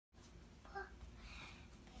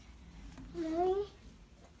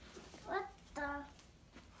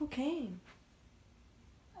came?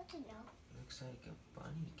 I don't know. Looks like a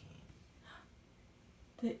bunny came.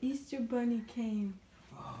 The Easter bunny came.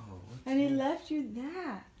 Whoa, what's And he that? left you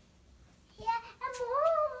that. Yeah, and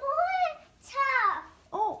more tough.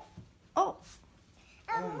 Oh. Oh.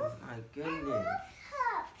 And Oh more my goodness.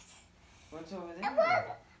 cups. What's over And there? one,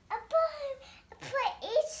 a bun for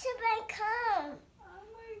each man come. Oh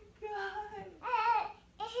my God.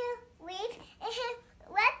 And he leave and he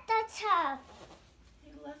let the tub. He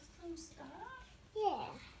left some stuff? Yeah.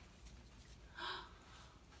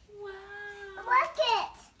 Wow. Look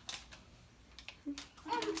it.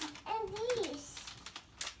 And these.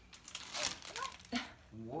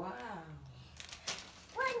 Wow.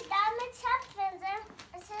 One diamond tuffins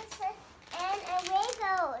and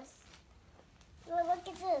LEGOS. Look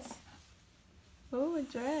at this. Oh, a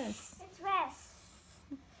dress. A dress.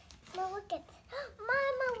 Mama, look it.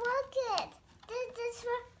 Mama, look it. This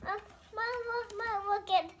one. Mama, look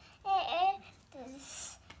it.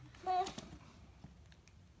 This.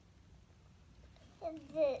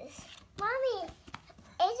 This. Mommy,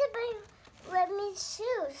 Isabel let me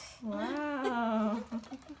choose. Wow.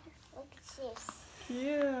 Look at this.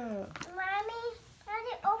 Cute. Mommy, how do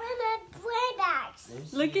you open my bread bags?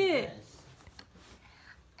 There's Look your it.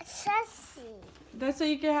 dress. Sassy. That's so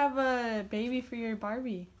you can have a baby for your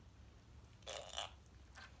Barbie.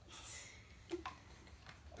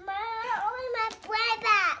 Mama, open my bread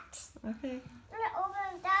bags. Okay. I'm gonna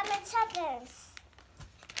open diamond tuppence.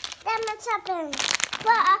 Diamond tuppence.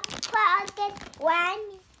 I'll get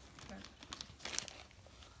one.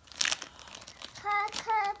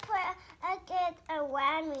 I'll get a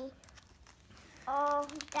whammy. Oh,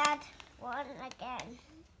 that one again.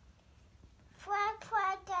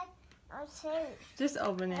 I'll save. Just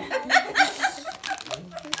open it.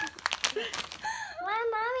 My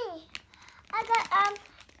mommy. I got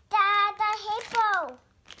the hippo.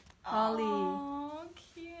 Ollie. Oh,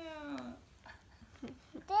 cute.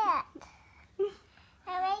 That. I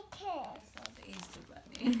like it. So the Easter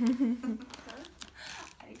bunny.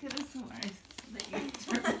 I could have sworn the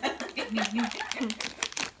Easter bunny.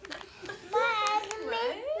 But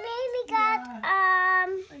maybe got A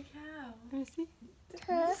cow. Let me see.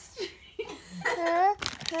 her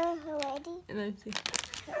ready. Let me see.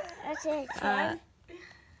 That's it.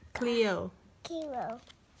 Cleo. Kilo.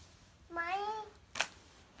 Mommy,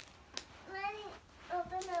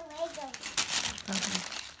 open the Lego. Okay.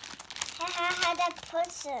 I had a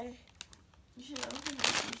person. You should open the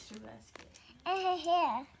Easter basket. And her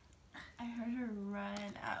hair. I heard her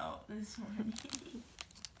run out this morning.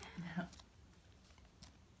 No.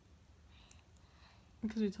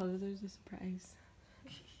 Because we told her there's a surprise.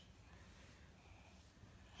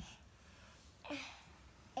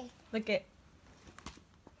 Look at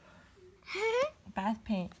bath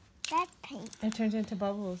paint. That paint. It turns into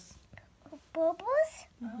bubbles. Bubbles?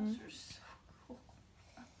 Mhm. Those are so cool.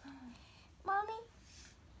 Mommy,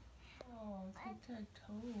 Oh,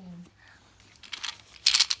 tic-tac-toe.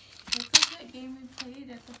 That's like that game we played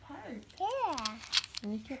at the park. yeah.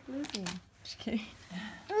 And you kept losing. Just kidding.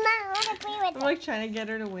 Mom, I want to play with I'm it. like trying to get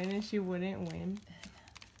her to win and she wouldn't win.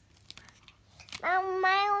 Mom,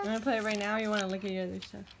 You want to play it right now or you want to look at your other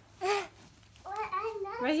stuff? What I know.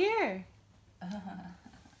 Right here.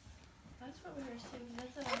 That's what we were saying.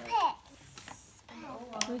 That's a Puppets.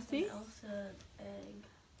 Olaf Let's see. and Elsa egg.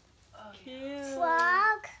 Oh, Cute.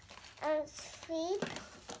 Frog, sheep,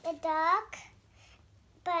 a duck,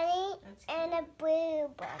 bunny, That's and a blue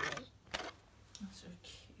bunny. Those are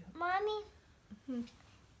cute. Mommy. Mhm.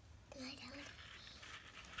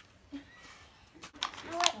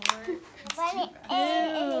 Bunny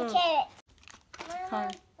and a carrot. Car.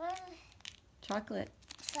 Mama, Chocolate.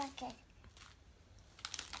 chocolate.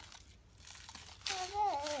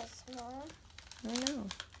 What is this, Mom? I know.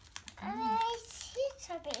 I see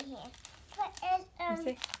something here. Put in Let's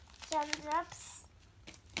see. some drops.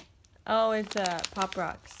 Oh, it's Pop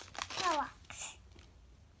Rocks. Rocks.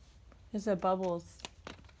 It's bubbles.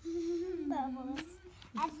 Bubbles.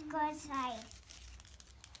 Let's go inside.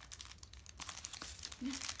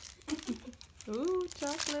 Ooh,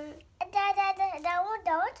 chocolate. That one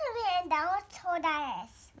tell me and that one told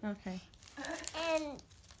us. Okay. And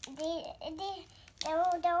that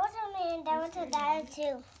one tell me and that one told us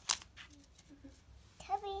too.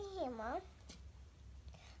 Tell me here, Mom.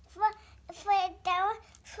 For that one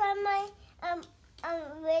from my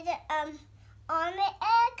with almond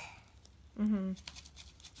egg. Mhm.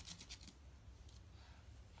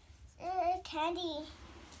 Candy.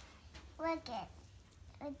 Look it.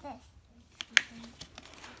 Like this.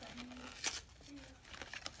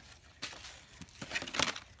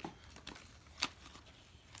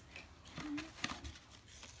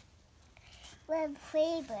 Red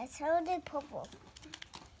flavors. Only purple.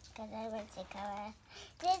 Because I want to color.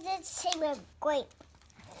 This is same with grape.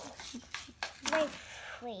 Grape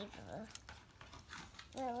flavor.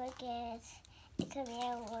 Now look at it. Come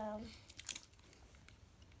here,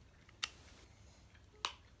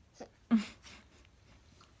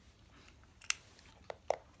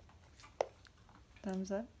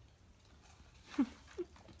 Thumbs up.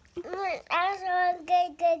 I also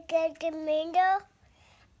get mango.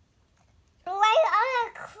 Why I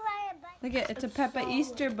cry about? Look at it's a Peppa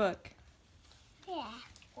Easter book. Yeah.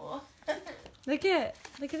 Look at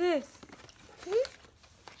this. Hmm?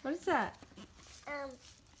 What is that? A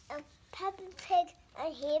Peppa Pig,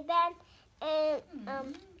 a hairband,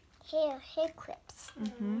 and hair clips.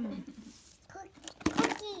 Mm-hmm.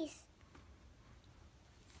 Cookies.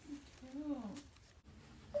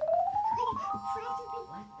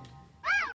 What the